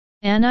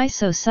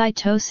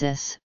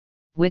Anisocytosis,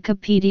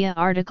 Wikipedia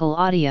article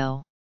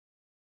audio.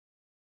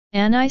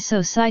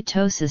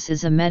 Anisocytosis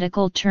is a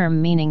medical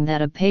term meaning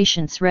that a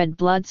patient's red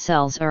blood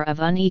cells are of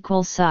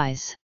unequal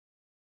size.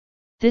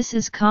 This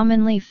is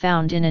commonly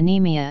found in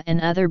anemia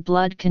and other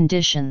blood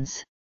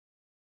conditions.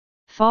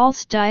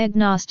 False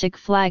diagnostic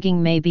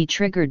flagging may be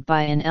triggered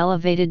by an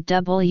elevated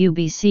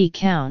WBC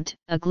count,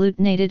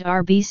 agglutinated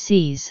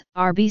RBCs,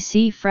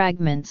 RBC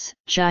fragments,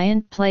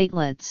 giant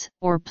platelets,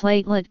 or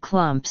platelet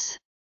clumps.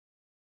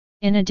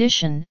 In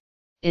addition,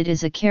 it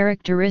is a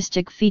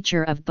characteristic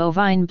feature of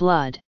bovine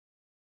blood.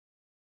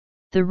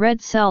 The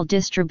red cell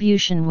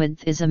distribution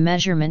width is a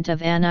measurement of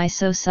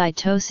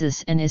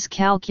anisocytosis and is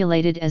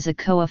calculated as a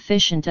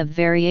coefficient of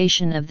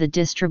variation of the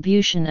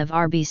distribution of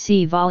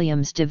RBC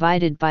volumes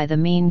divided by the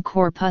mean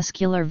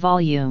corpuscular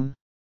volume.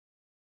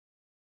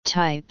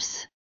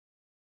 Types.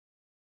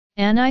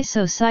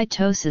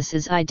 Anisocytosis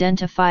is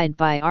identified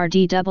by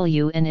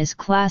RDW and is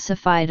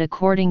classified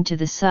according to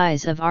the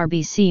size of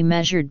RBC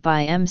measured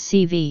by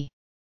MCV.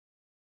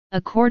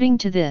 According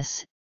to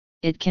this,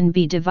 it can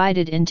be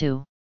divided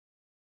into: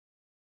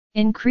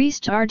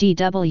 increased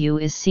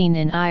RDW is seen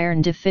in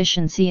iron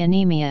deficiency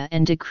anemia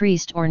and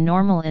decreased or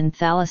normal in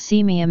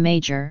thalassemia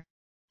major,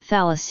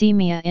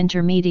 thalassemia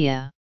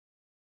intermedia.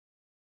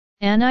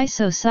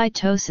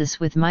 Anisocytosis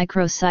with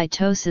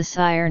microcytosis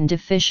iron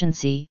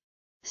deficiency,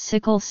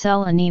 sickle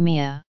cell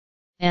anemia,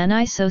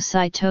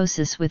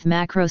 anisocytosis with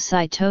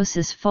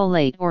macrocytosis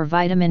folate or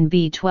vitamin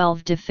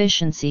B12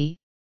 deficiency,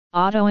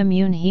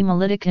 autoimmune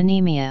hemolytic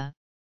anemia,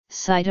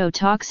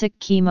 cytotoxic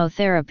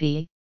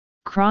chemotherapy,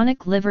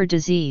 chronic liver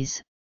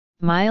disease,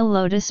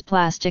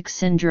 myelodysplastic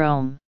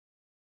syndrome.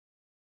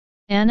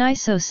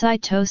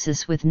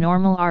 Anisocytosis with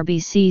normal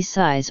RBC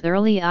size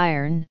early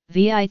iron,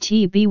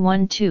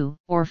 VITB12,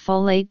 or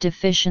folate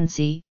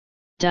deficiency,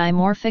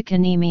 dimorphic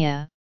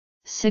anemia,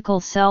 sickle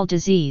cell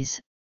disease,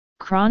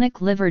 chronic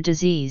liver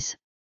disease,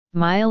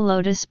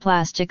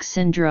 myelodysplastic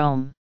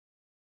syndrome.